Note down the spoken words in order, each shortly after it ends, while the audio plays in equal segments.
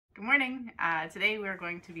Good morning. Today we're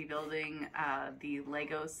going to be building the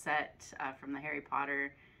Lego set from the Harry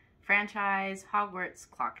Potter franchise, Hogwarts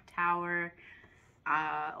Clocktower.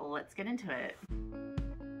 Let's get into it.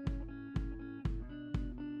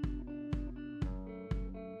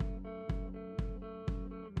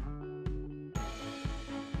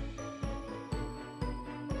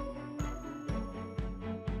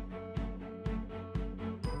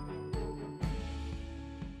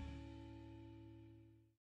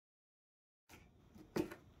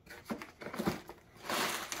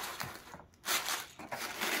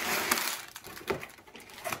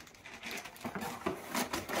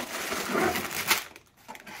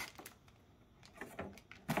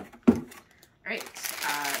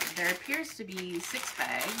 There appears to be 6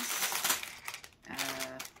 bags.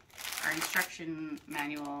 Our instruction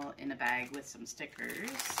manual in a bag with some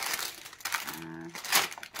stickers.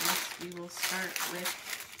 We will start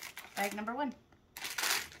with bag number 1.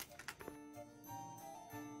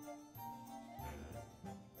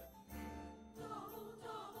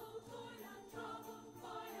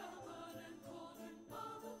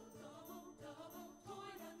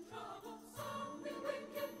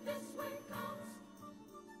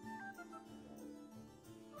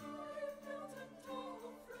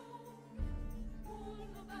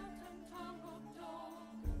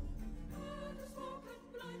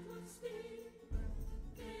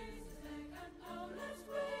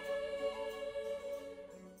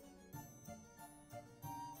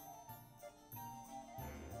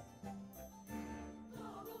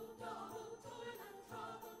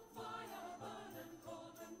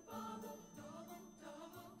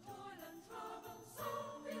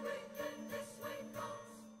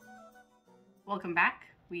 Welcome back.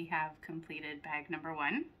 We have completed bag number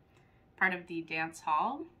 1. Part of the dance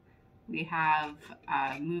hall. We have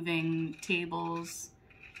moving tables,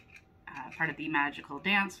 part of the magical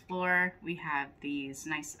dance floor. We have these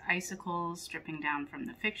nice icicles dripping down from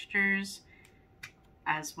the fixtures,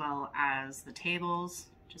 as well as the tables.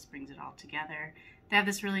 Just brings it all together. They have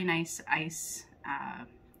this really nice ice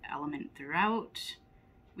element throughout.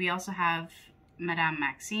 We also have Madame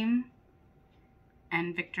Maxime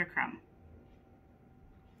and Victor Crumb.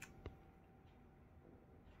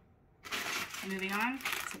 Moving on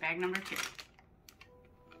to bag number 2.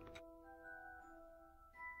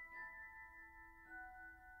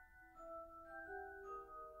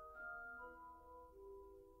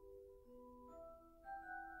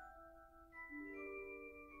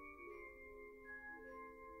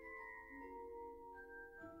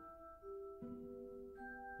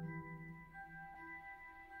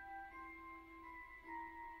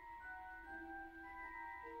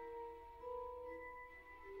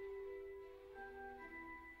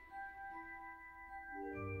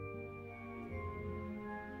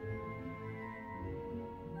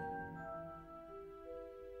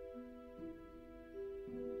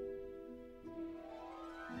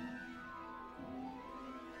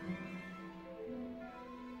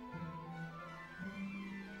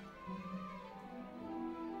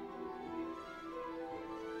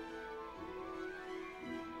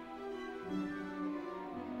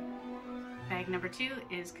 Bag number 2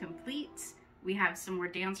 is complete. We have some more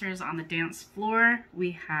dancers on the dance floor.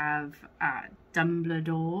 We have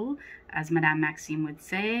Dumbledore, as Madame Maxime would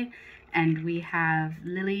say, and we have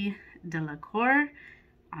Lily Delacour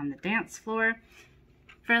on the dance floor.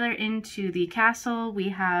 Further into the castle, we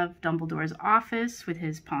have Dumbledore's office with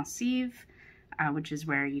his pensieve, which is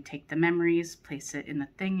where you take the memories, place it in the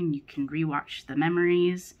thing, and you can rewatch the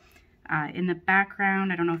memories. In the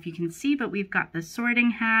background, I don't know if you can see, but we've got the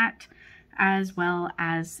sorting hat, as well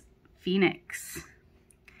as Phoenix.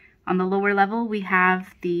 On the lower level, we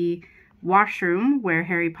have the washroom where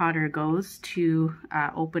Harry Potter goes to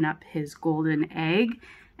open up his golden egg,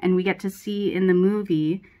 and we get to see in the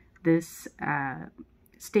movie this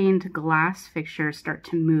stained glass fixture start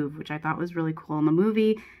to move, which I thought was really cool in the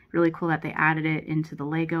movie. Really cool that they added it into the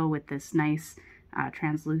Lego with this nice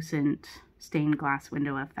translucent stained glass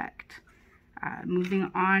window effect. Moving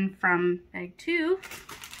on from bag 2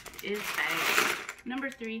 is bag number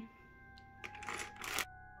 3.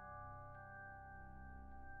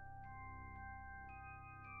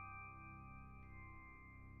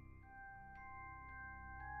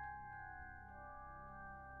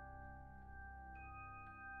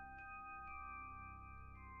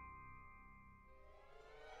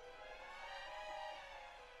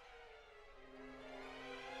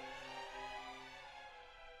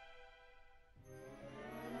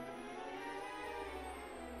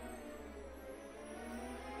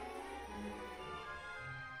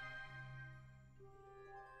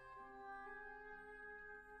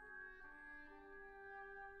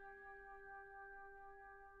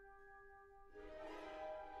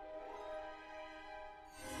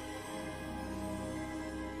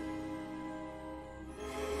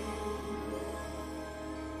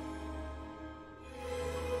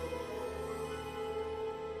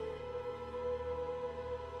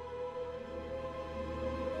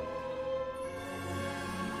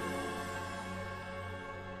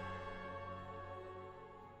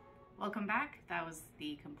 Welcome back. That was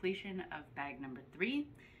the completion of bag number 3.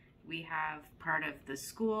 We have part of the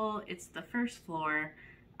school. It's the first floor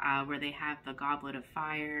where they have the Goblet of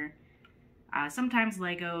Fire. Sometimes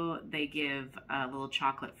Lego, they give a little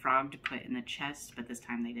chocolate frog to put in the chest, but this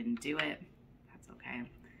time they didn't do it. That's okay.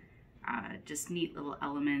 Just neat little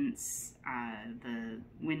elements, the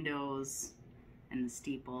windows and the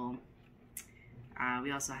steeple.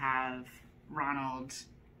 We also have Ronald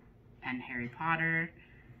and Harry Potter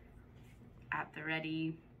at the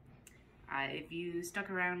ready. If you stuck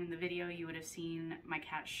around in the video, you would have seen my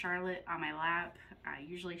cat Charlotte on my lap.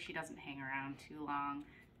 Usually she doesn't hang around too long,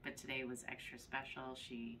 but today was extra special.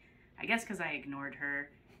 I guess because I ignored her,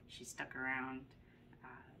 she stuck around.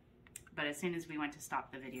 But as soon as we went to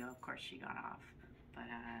stop the video, of course she got off. But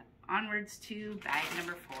onwards to bag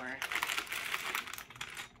number 4.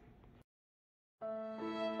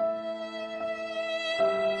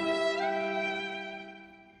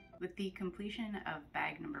 With the completion of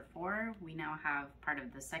bag number 4, we now have part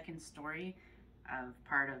of the second story of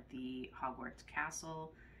part of the Hogwarts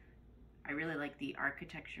castle. I really like the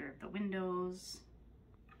architecture of the windows,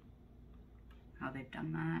 how they've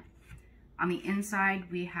done that. On the inside,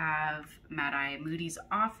 we have Mad-Eye Moody's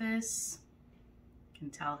office. You can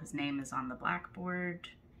tell his name is on the blackboard.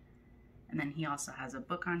 And then he also has a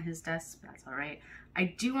book on his desk, but that's all right.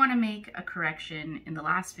 I do want to make a correction. In the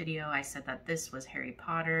last video, I said that this was Harry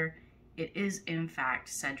Potter. It is, in fact,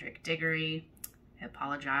 Cedric Diggory. I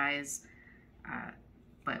apologize.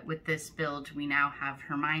 But with this build, we now have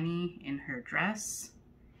Hermione in her dress,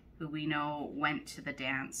 who we know went to the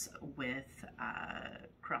dance with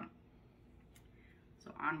Crumb.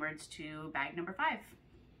 So onwards to bag number 5.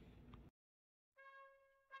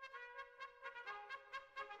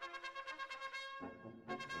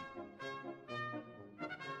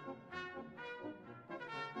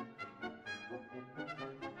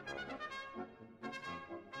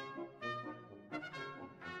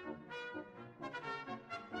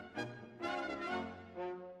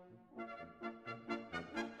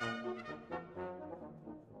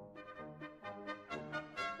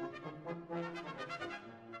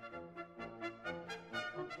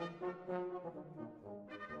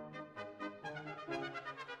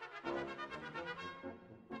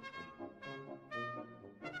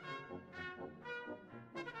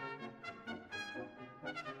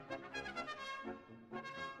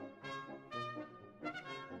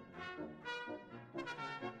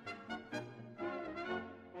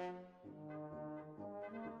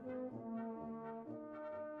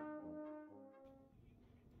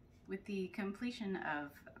 With the completion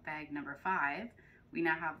of bag number 5, we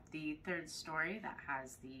now have the third story that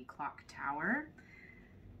has the clock tower.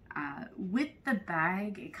 With the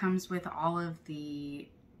bag, it comes with all of the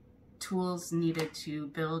tools needed to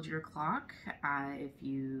build your clock. If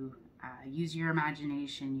you use your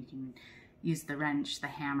imagination, you can use the wrench, the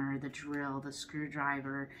hammer, the drill, the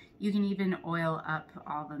screwdriver. You can even oil up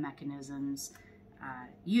all the mechanisms.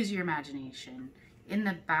 Use your imagination. In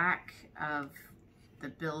the back of the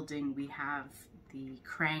building, we have the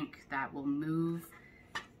crank that will move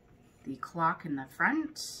the clock in the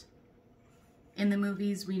front. In the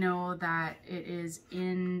movies, we know that it is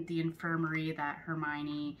in the infirmary that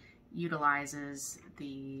Hermione utilizes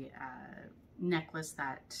the necklace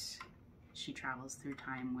that she travels through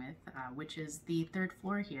time with, which is the third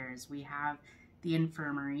floor here, as we have the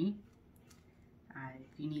infirmary.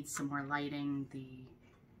 If you need some more lighting, the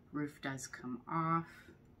roof does come off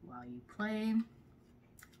while you play.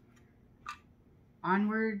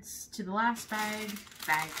 Onwards to the last bag,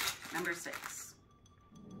 bag number 6.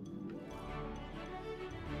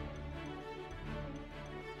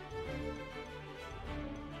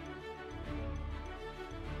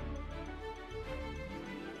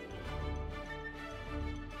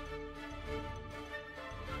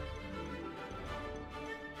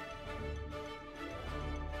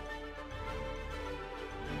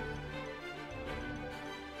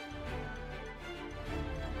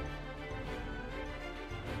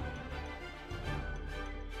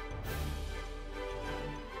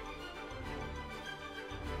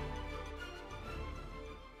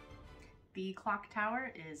 The clock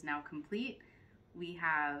tower is now complete. We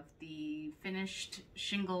have the finished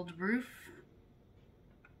shingled roof.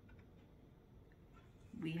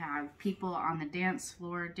 We have people on the dance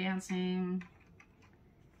floor dancing.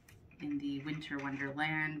 In the Winter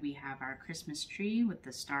Wonderland, we have our Christmas tree with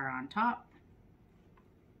the star on top,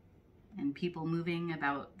 and people moving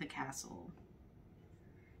about the castle.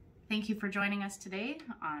 Thank you for joining us today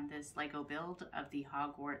on this Lego build of the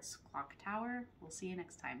Hogwarts clock tower. We'll see you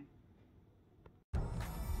next time.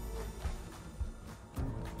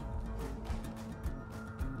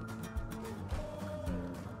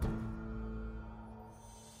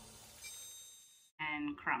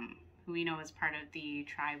 Crumb, who we know is part of the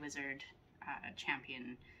Tri-Wizard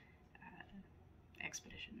champion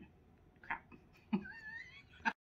expedition.